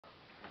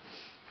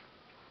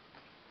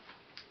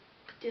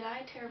Did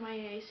I tear my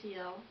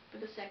ACL for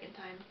the second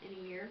time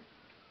in a year?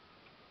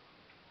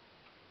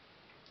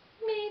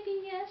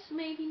 Maybe yes,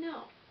 maybe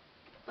no.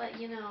 But,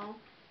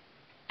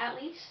 at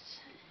least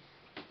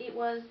it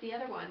was the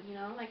other one,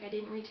 like I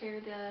didn't re-tear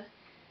the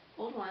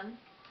old one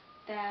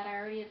that I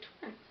already had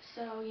torn.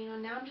 So,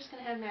 now I'm just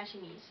going to have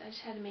matching knees. I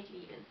just had to make it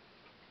even.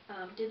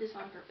 Did this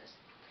on purpose.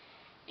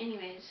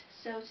 Anyways,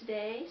 so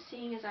today,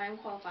 seeing as I'm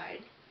qualified,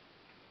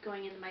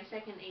 going into my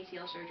second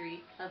ACL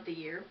surgery of the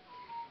year,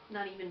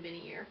 not even been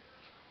a year,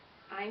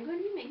 I'm going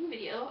to be making a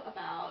video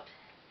about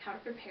how to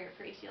prepare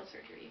for ACL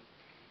surgery.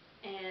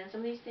 And some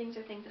of these things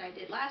are things that I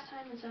did last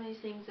time, and some of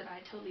these things that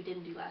I totally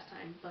didn't do last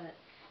time, but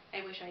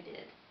I wish I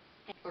did.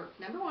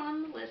 Number one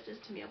on the list is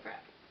to meal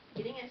prep.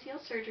 Getting ACL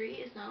surgery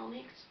is not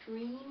only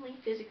extremely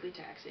physically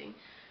taxing,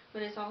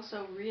 but it's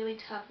also really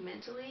tough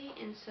mentally,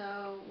 and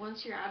so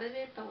once you're out of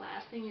it, the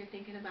last thing you're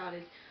thinking about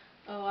is,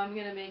 oh, I'm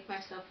going to make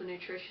myself a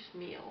nutritious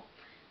meal.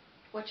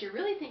 What you're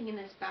really thinking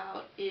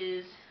about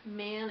is,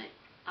 man,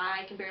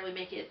 I can barely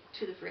make it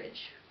to the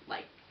fridge.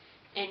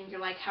 And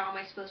you're like, how am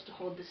I supposed to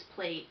hold this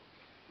plate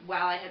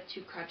while I have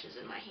two crutches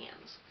in my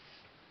hands?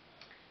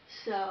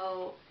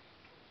 So,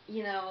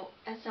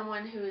 as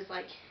someone who is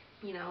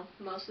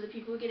most of the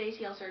people who get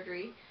ACL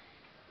surgery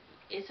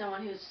is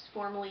someone who's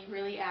formally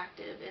really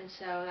active, and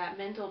so that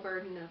mental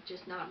burden of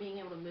just not being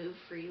able to move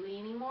freely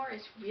anymore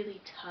is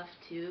really tough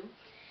too.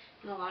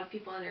 And a lot of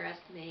people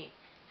underestimate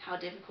how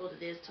difficult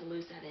it is to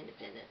lose that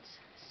independence.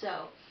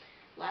 So,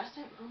 last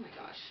time, oh my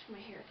gosh, my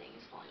hair thing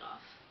is falling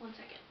off. 1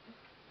 second.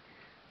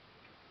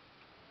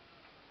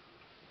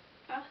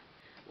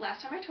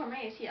 Last time I tore my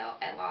ACL,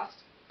 I lost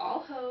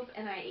all hope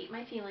and I ate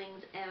my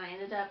feelings, and I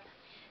ended up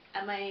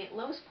at my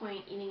lowest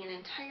point eating an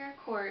entire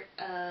quart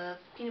of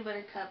peanut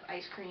butter cup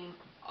ice cream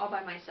all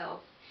by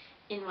myself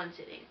in one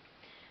sitting.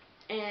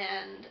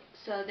 And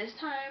so this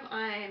time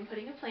I'm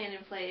putting a plan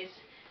in place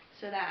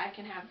so that I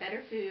can have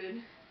better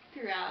food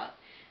throughout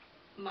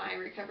my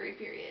recovery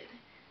period.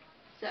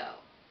 So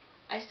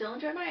I still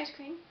enjoy my ice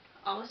cream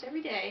almost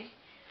every day,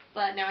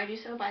 but now I do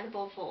so by the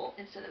bowlful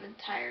instead of an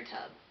entire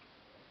tub.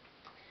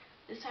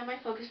 This time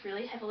I focused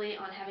really heavily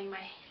on having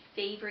my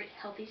favorite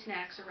healthy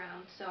snacks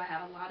around, so I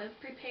have a lot of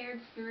prepared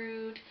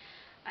fruit.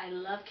 I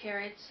love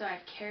carrots, so I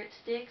have carrot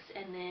sticks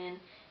and then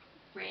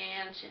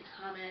ranch and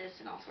hummus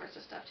and all sorts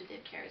of stuff to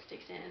dip carrot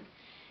sticks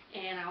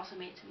in. And I also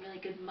made some really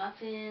good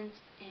muffins,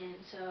 and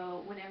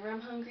so whenever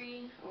I'm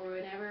hungry or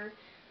whenever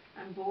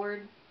I'm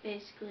bored,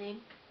 basically,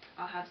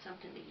 I'll have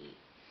something to eat.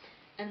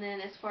 And then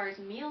as far as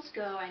meals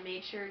go, I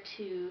made sure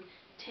to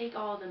take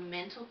all the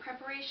mental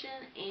preparation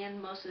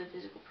and most of the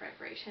physical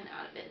preparation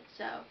out of it.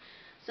 So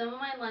some of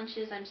my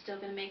lunches I'm still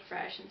going to make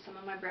fresh, and some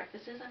of my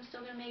breakfasts I'm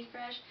still going to make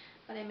fresh,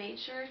 but I made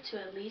sure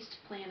to at least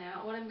plan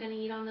out what I'm going to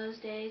eat on those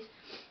days.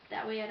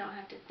 That way I don't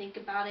have to think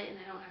about it and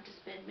I don't have to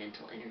spend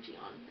mental energy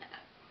on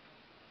that.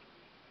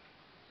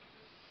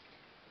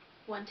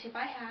 One tip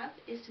I have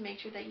is to make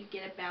sure that you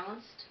get a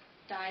balanced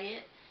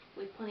diet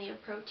with plenty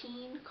of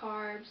protein,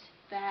 carbs,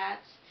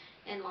 fats,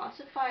 and lots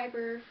of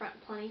fiber,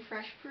 plenty of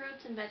fresh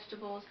fruits and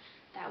vegetables.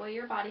 That way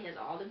your body has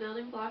all the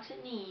building blocks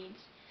it needs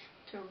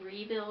to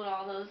rebuild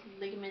all those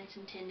ligaments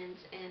and tendons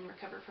and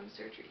recover from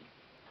surgery.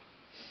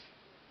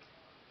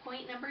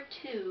 Point number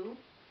 2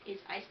 is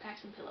ice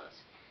packs and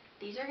pillows.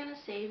 These are going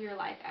to save your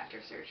life after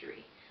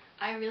surgery.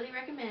 I really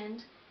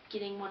recommend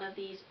getting one of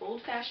these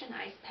old-fashioned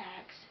ice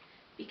packs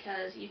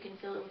because you can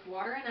fill it with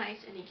water and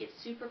ice and it gets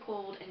super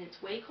cold, and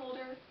it's way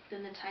colder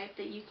than the type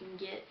that you can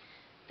get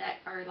that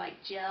are like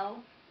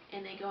gel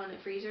and they go in the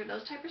freezer.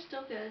 Those type are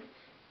still good,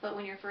 but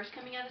when you're first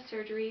coming out of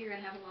surgery, you're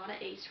going to have a lot of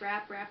ACE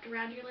wrap wrapped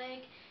around your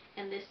leg,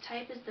 and this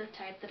type is the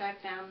type that I've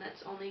found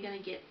that's only going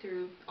to get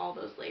through all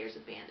those layers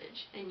of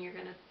bandage, and you're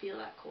going to feel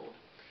that cold.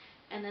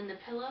 And then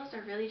the pillows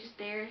are really just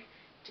there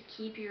to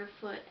keep your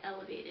foot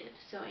elevated.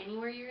 So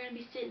anywhere you're going to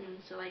be sitting,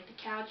 so like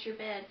the couch, your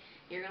bed,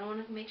 you're going to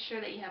want to make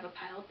sure that you have a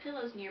pile of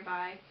pillows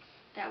nearby.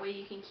 That way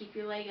you can keep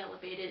your leg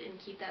elevated and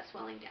keep that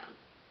swelling down.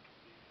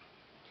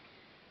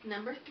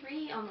 Number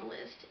 3 on the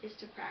list is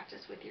to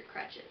practice with your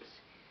crutches.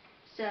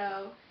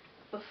 So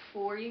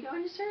before you go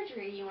into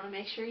surgery, you want to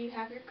make sure you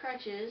have your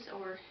crutches,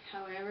 or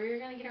however you're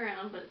going to get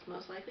around, but it's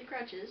most likely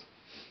crutches.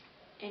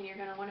 And you're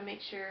going to want to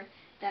make sure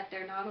that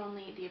they're not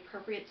only the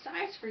appropriate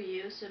size for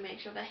you, so make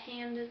sure the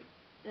hand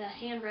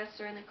rests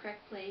are in the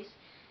correct place,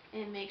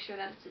 and make sure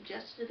that it's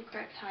adjusted to the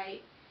correct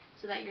height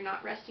so that you're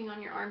not resting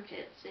on your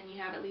armpits and you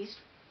have at least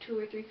 2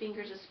 or 3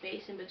 fingers of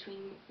space in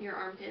between your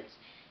armpits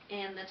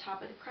and the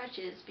top of the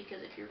crutches,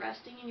 because if you're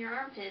resting in your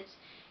armpits,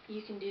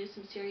 you can do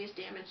some serious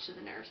damage to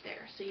the nerves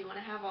there. So you want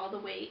to have all the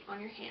weight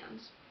on your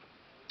hands.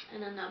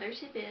 And another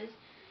tip is,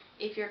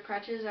 if your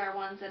crutches are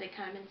ones that have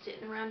kind of been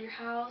sitting around your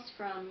house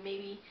from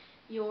maybe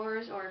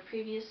yours or a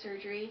previous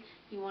surgery,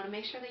 you want to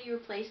make sure that you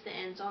replace the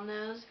ends on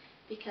those,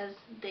 because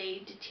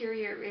they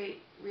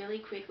deteriorate really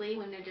quickly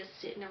when they're just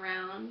sitting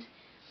around,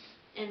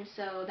 and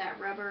so that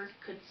rubber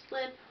could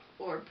slip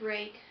or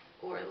break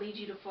or lead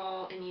you to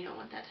fall, and you don't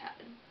want that to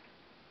happen.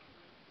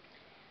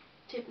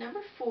 Tip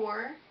number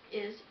 4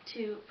 is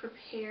to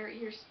prepare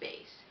your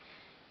space.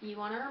 You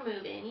want to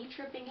remove any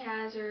tripping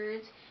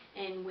hazards,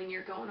 and when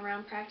you're going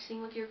around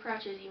practicing with your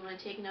crutches, you want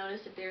to take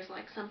notice if there's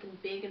like something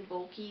big and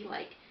bulky,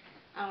 like,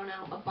 I don't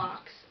know, a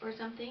box or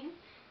something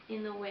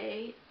in the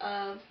way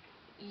of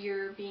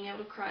your being able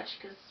to crutch,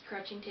 because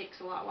crutching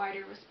takes a lot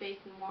wider of a space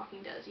than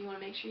walking does. You want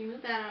to make sure you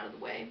move that out of the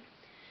way.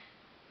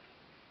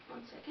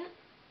 One second.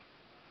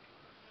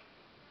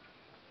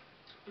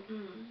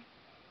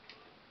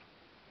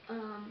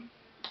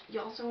 You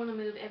also want to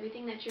move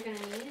everything that you're going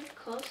to need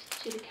close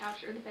to the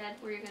couch or the bed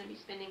where you're going to be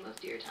spending most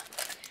of your time.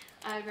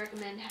 I would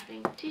recommend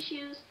having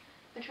tissues,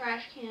 a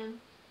trash can,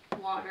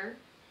 water,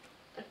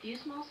 a few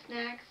small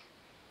snacks,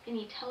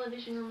 any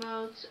television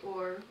remotes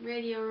or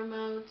radio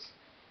remotes,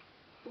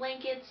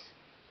 blankets,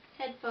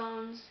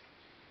 headphones,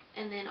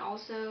 and then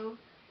also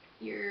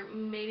you're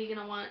maybe going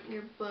to want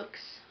your books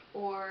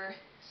or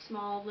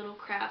small little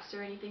crafts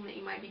or anything that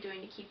you might be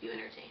doing to keep you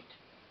entertained.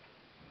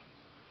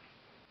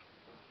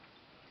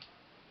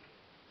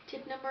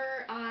 Tip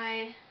number,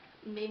 I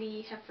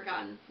maybe have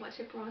forgotten what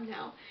tip we're on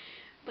now,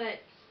 but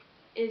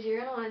is you're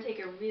going to want to take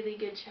a really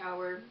good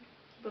shower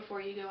before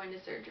you go into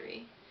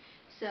surgery.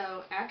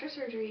 So after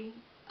surgery,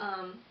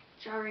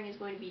 showering is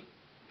going to be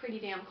pretty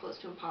damn close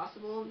to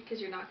impossible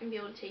because you're not going to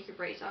be able to take your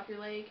brace off your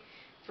leg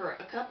for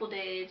a couple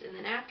days, and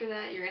then after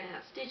that you're going to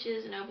have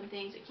stitches and open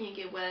things that can't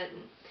get wet,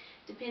 and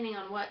depending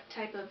on what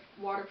type of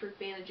waterproof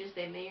bandages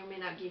they may or may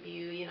not give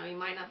you, you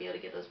might not be able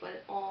to get those wet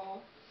at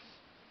all.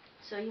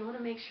 So you want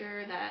to make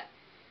sure that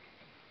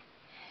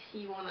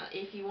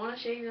if you want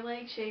to shave your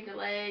legs, shave your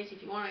legs.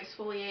 If you want to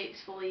exfoliate,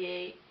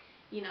 exfoliate.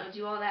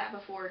 Do all that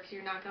before, because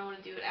you're not going to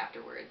want to do it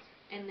afterwards.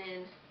 And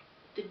then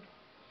the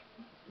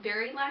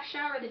very last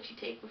shower that you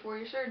take before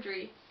your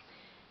surgery,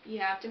 you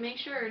have to make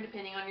sure,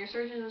 depending on your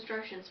surgeon's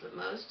instructions, but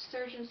most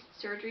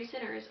surgery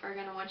centers are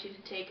going to want you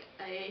to take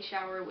a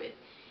shower with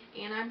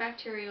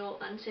antibacterial,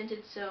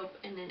 unscented soap,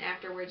 and then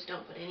afterwards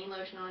don't put any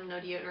lotion on, no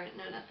deodorant,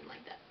 no nothing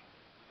like that.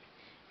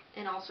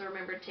 And also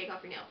remember to take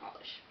off your nail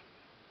polish.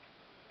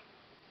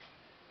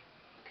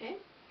 Okay,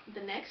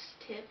 the next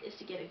tip is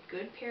to get a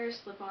good pair of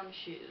slip-on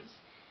shoes.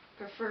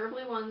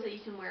 Preferably ones that you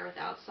can wear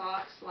without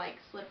socks, like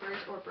slippers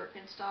or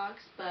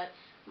Birkenstocks, but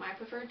my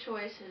preferred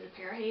choice is a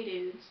pair of Hey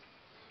Dudes,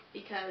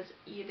 because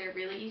they're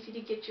really easy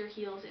to get your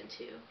heels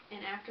into.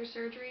 And after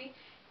surgery,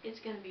 it's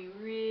going to be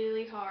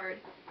really hard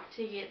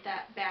to get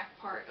that back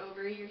part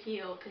over your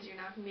heel, because you're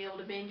not going to be able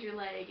to bend your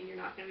leg, and you're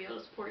not going to be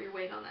able to support your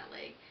weight on that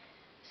leg.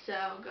 So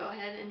go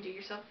ahead and do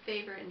yourself a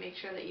favor and make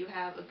sure that you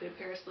have a good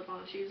pair of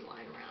slip-on shoes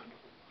lying around.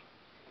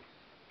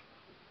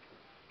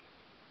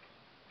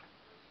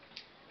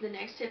 The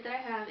next tip that I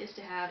have is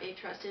to have a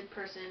trusted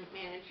person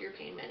manage your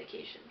pain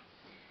medication.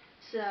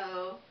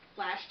 So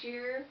last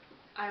year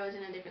I was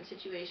in a different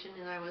situation,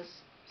 and I was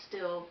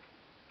still,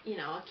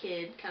 a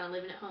kid kind of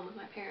living at home with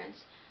my parents.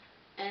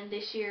 And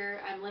this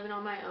year I'm living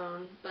on my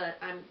own, but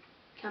I'm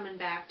coming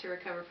back to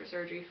recover for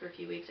surgery for a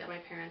few weeks at my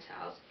parents'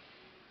 house.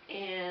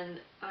 And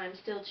I'm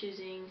still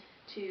choosing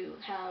to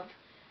have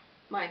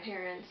my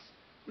parents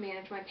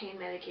manage my pain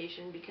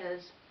medication,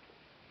 because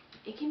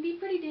it can be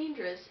pretty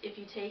dangerous if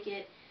you take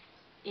it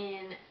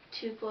in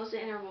too close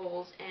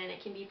intervals, and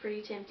it can be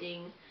pretty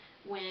tempting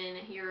when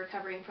you're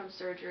recovering from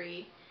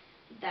surgery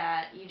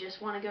that you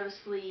just want to go to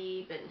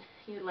sleep and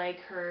your leg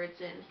hurts,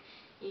 and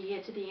you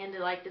get to the end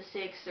of like the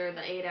 6 or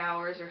the 8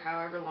 hours or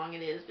however long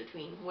it is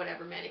between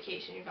whatever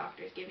medication your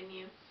doctor's giving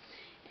you,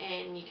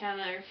 and you kind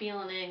of are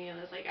feeling it, and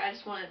it's like, I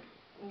just want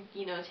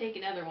to take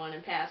another one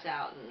and pass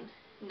out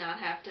and not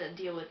have to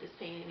deal with this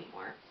pain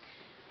anymore.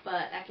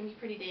 But that can be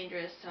pretty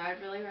dangerous, so I'd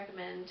really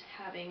recommend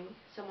having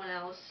someone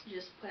else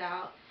just put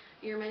out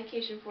your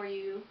medication for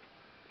you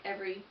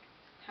every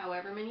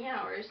however many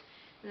hours,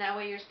 and that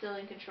way you're still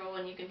in control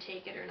and you can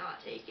take it or not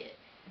take it.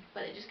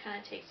 But it just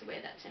kind of takes away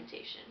that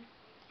temptation.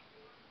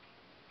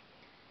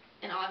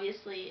 And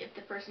obviously, if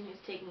the person who's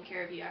taking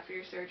care of you after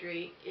your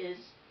surgery is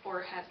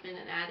or has been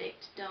an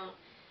addict, don't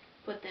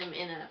put them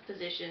in a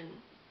position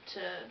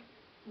to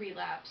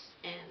relapse,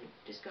 and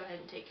just go ahead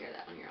and take care of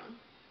that on your own.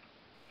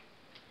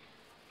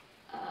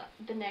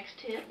 The next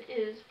tip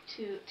is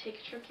to take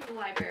a trip to the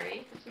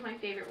library. This is my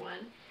favorite one.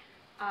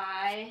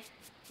 I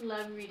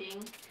love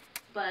reading,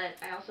 but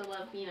I also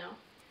love,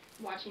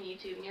 watching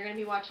YouTube. And you're going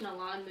to be watching a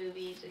lot of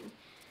movies and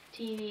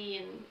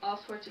TV and all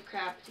sorts of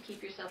crap to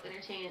keep yourself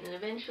entertained. And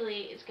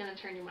eventually it's going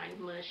to turn your mind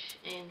mush,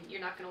 and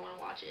you're not going to want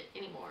to watch it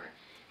anymore.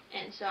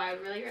 And so I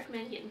would really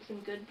recommend getting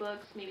some good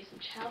books, maybe some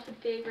childhood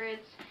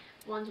favorites,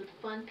 ones with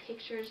fun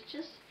pictures.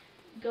 Just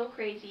go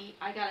crazy.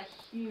 I got a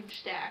huge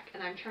stack,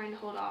 and I'm trying to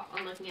hold off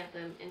on looking at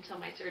them until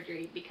my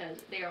surgery because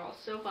they are all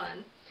so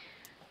fun,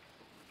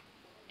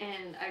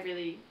 and I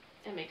really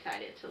am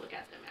excited to look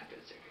at them after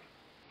the surgery.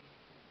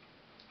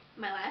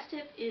 My last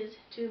tip is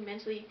to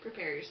mentally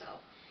prepare yourself.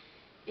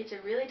 It's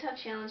a really tough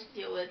challenge to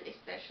deal with,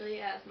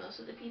 especially as most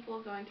of the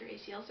people going through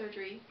ACL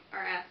surgery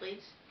are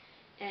athletes,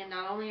 and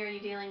not only are you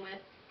dealing with,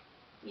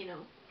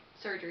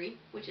 surgery,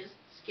 which is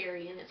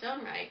scary in its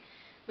own right,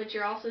 but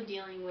you're also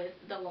dealing with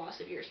the loss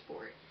of your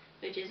sport,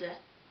 which is a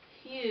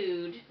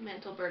huge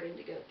mental burden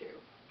to go through.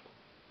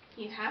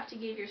 You have to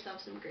give yourself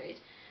some grace.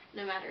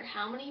 no matter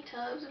how many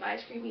tubs of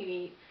ice cream you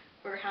eat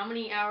or how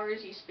many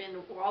hours you spend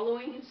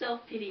wallowing in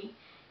self-pity,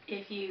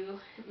 if you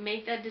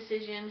make that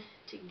decision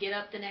to get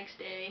up the next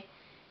day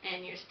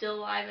and you're still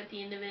alive at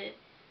the end of it,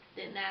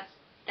 then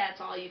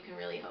that's all you can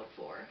really hope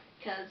for.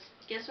 Because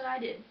guess what I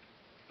did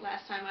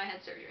last time I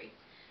had surgery?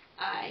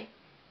 I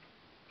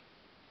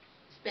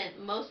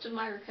spent most of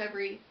my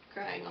recovery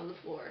crying on the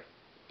floor.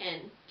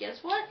 And guess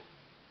what?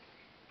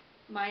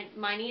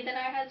 My knee that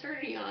I had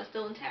surgery on is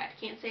still intact.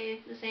 Can't say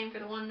the same for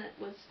the one that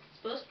was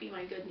supposed to be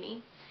my good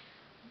knee.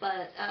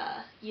 But,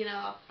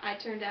 I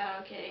turned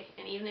out okay.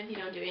 And even if you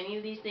don't do any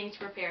of these things to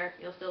prepare,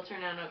 you'll still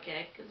turn out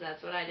okay. Because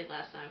that's what I did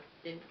last time.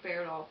 Didn't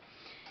prepare at all.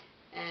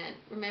 And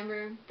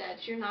remember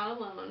that you're not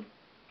alone.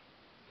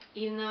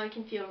 Even though it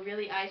can feel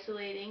really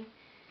isolating,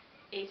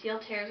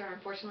 ACL tears are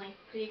unfortunately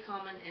pretty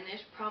common. And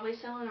there's probably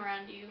someone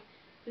around you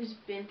who's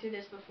been through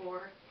this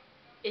before.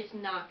 It's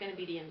not going to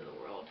be the end of the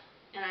world.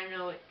 And I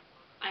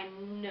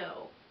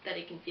know that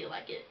it can feel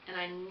like it. And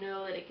I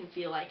know that it can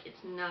feel like it's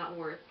not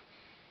worth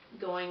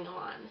going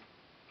on.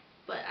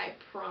 But I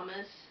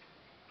promise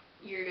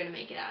you're going to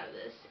make it out of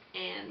this.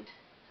 And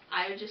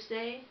I would just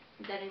say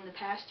that in the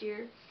past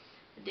year,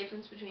 the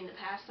difference between the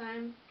past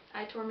time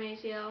I tore my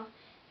ACL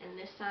and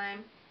this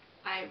time,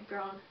 I've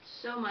grown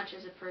so much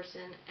as a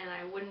person, and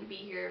I wouldn't be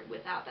here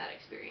without that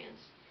experience.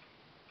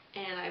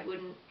 And I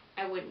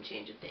wouldn't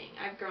change a thing.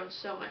 I've grown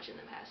so much in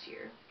the past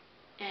year.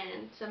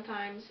 And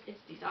sometimes it's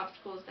these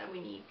obstacles that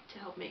we need to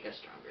help make us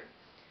stronger.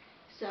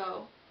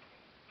 So,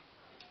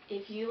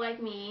 if you,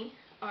 like me,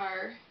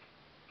 are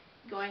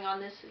going on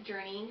this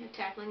journey,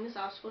 tackling this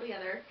obstacle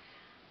together,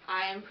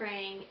 I am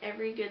praying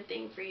every good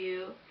thing for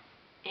you.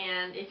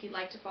 And if you'd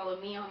like to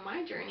follow me on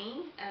my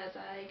journey as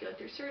I go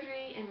through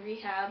surgery and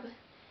rehab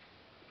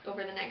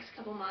over the next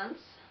couple months,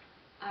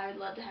 I would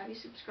love to have you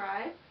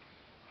subscribe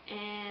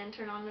and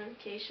turn on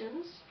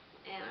notifications.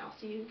 And I'll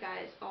see you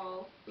guys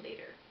all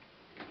later.